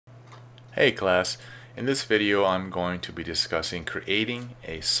Hey class, in this video I'm going to be discussing creating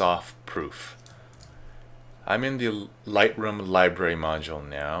a soft proof. I'm in the Lightroom library module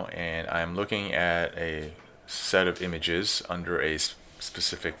now and I'm looking at a set of images under a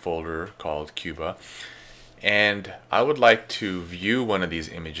specific folder called Cuba, and I would like to view one of these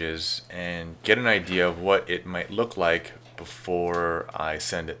images and get an idea of what it might look like before I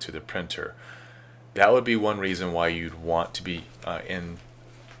send it to the printer. That would be one reason why you'd want to be in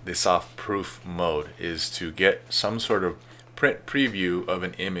the soft proof mode, is to get some sort of print preview of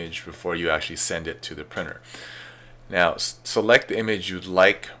an image before you actually send it to the printer. Now select the image you'd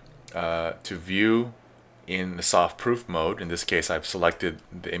like to view in the soft proof mode. In this case I've selected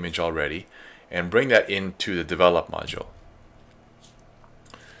the image already, and bring that into the develop module.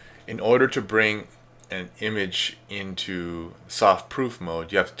 In order to bring an image into soft proof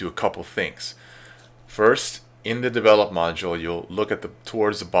mode, you have to do a couple things. First, in the develop module, you'll look at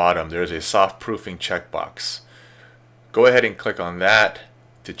towards the bottom, there's a soft proofing checkbox. Go ahead and click on that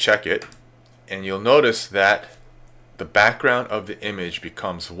to check it, and you'll notice that the background of the image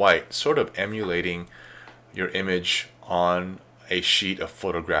becomes white, sort of emulating your image on a sheet of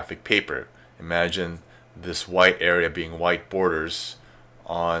photographic paper. Imagine this white area being white borders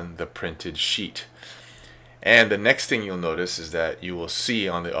on the printed sheet. And the next thing you'll notice is that you will see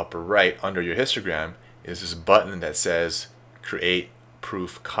on the upper right under your histogram is this button that says create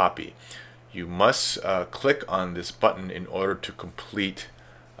proof copy. You must click on this button in order to complete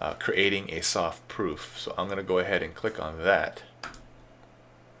creating a soft proof. So I'm going to go ahead and click on that.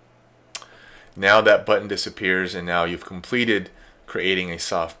 Now that button disappears and now you've completed creating a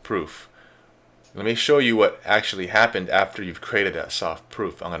soft proof. Let me show you what actually happened after you've created that soft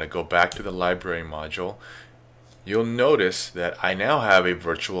proof. I'm going to go back to the library module. You'll notice that I now have a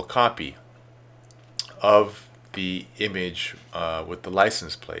virtual copy of the image with the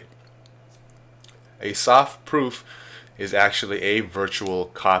license plate. A soft proof is actually a virtual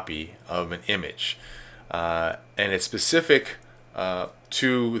copy of an image, and it's specific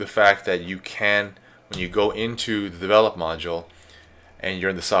to the fact that you can, when you go into the develop module and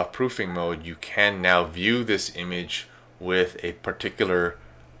you're in the soft proofing mode, you can now view this image with a particular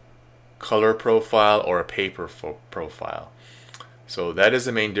color profile or a paper profile. So that is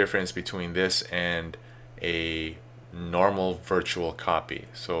the main difference between this and a normal virtual copy.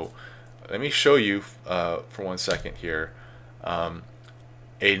 So let me show you for 1 second here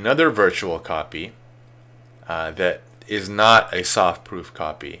another virtual copy that is not a soft proof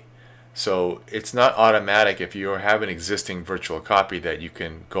copy. So it's not automatic if you have an existing virtual copy that you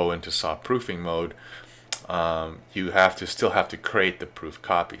can go into soft proofing mode. You still have to create the proof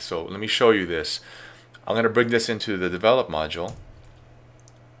copy. So let me show you this. I'm going to bring this into the develop module,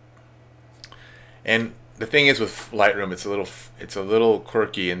 and the thing is with Lightroom, it's a little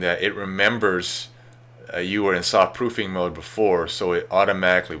quirky in that it remembers you were in soft proofing mode before, so it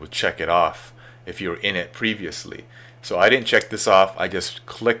automatically would check it off if you were in it previously. So I didn't check this off, I just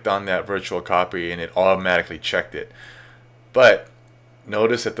clicked on that virtual copy and it automatically checked it. But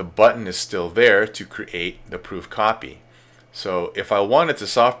notice that the button is still there to create the proof copy. So if I wanted to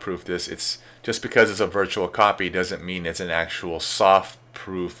soft proof this, it's just because it's a virtual copy doesn't mean it's an actual soft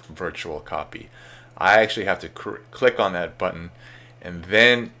proof virtual copy. I actually have to click on that button, and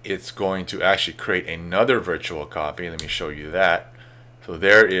then it's going to actually create another virtual copy. Let me show you that. So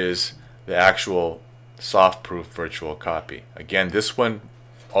there is the actual soft proof virtual copy. Again, this one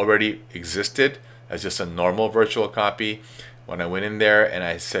already existed as just a normal virtual copy. When I went in there and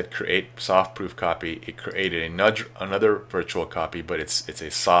I said create soft proof copy, it created another virtual copy, but it's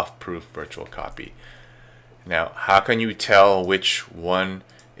a soft proof virtual copy. Now, how can you tell which one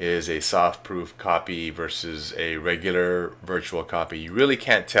is a soft proof copy versus a regular virtual copy? You really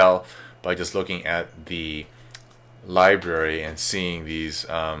can't tell by just looking at the library and seeing these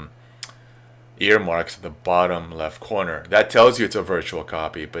earmarks at the bottom left corner. That tells you it's a virtual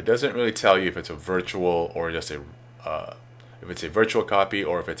copy, but doesn't really tell you if it's a virtual or just a if it's a virtual copy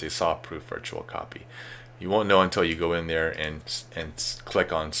or if it's a soft proof virtual copy. You won't know until you go in there and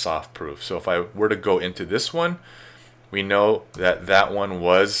click on soft proof. So if I were to go into this one, we know that that one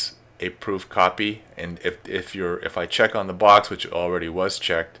was a proof copy, and if I check on the box, which already was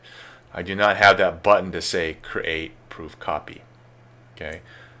checked, I do not have that button to say create proof copy. Okay,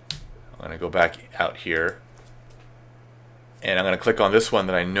 I'm going to go back out here and I'm going to click on this one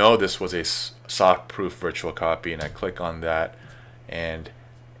that I know this was a soft proof virtual copy, and I click on that and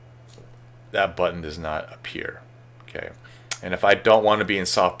that button does not appear. Okay, and if I don't want to be in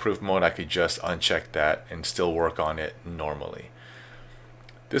soft proof mode, I could just uncheck that and still work on it normally.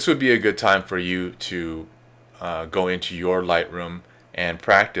 This would be a good time for you to go into your Lightroom and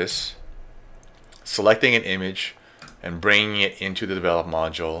practice selecting an image and bringing it into the develop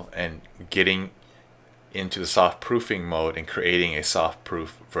module and getting into the soft proofing mode and creating a soft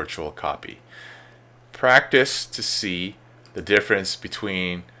proof virtual copy. Practice to see the difference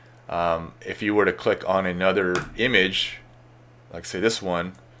between if you were to click on another image, like say this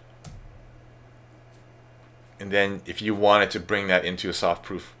one, and then if you wanted to bring that into a soft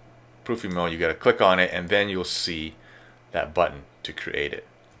proofing mode, you got to click on it, and then you'll see that button to create it.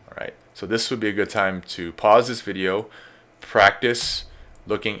 Alright, so this would be a good time to pause this video, practice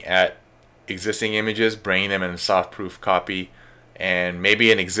looking at existing images, bringing them in a soft proof copy, and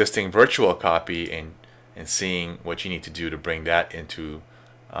maybe an existing virtual copy, and seeing what you need to do to bring that into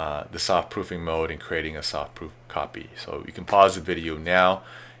the soft proofing mode and creating a soft proof copy. So you can pause the video now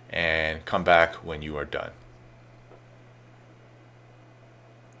and come back when you are done.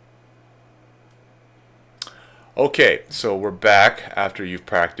 Okay, so we're back after you've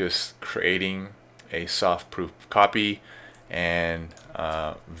practiced creating a soft proof copy and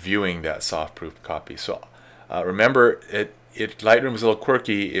viewing that soft proof copy. So remember, Lightroom is a little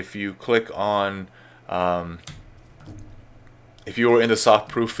quirky. If you click on if you were in the soft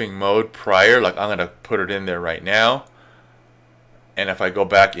proofing mode prior, like I'm going to put it in there right now, and if I go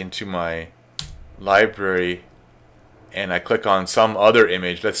back into my library and I click on some other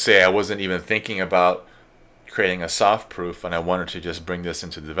image, let's say I wasn't even thinking about creating a soft proof and I wanted to just bring this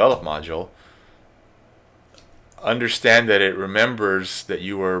into the develop module, understand that it remembers that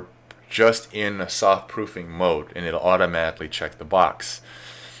you were just in a soft proofing mode and it'll automatically check the box.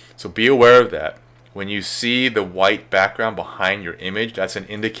 So be aware of that. When you see the white background behind your image, that's an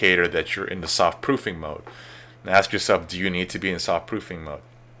indicator that you're in the soft proofing mode. And ask yourself, do you need to be in soft proofing mode?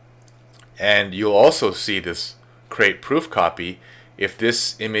 And you'll also see this create proof copy. If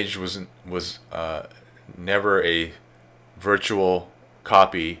this image was never a virtual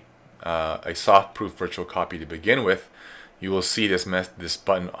copy, a soft proof virtual copy to begin with, you will see this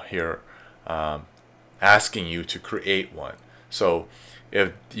button here asking you to create one. So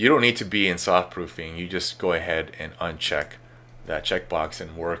if you don't need to be in soft proofing, you just go ahead and uncheck that checkbox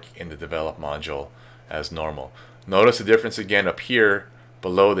and work in the develop module as normal. Notice the difference again up here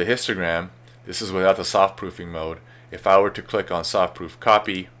below the histogram. This is without the soft proofing mode. If I were to click on soft proof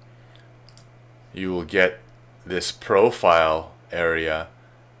copy, you will get this profile area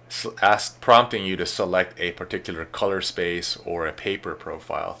prompting you to select a particular color space or a paper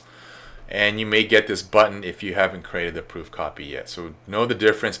profile. And you may get this button if you haven't created the proof copy yet. So know the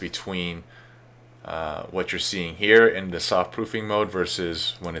difference between what you're seeing here in the soft proofing mode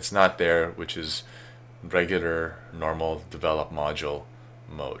versus when it's not there, which is regular, normal develop module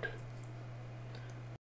mode.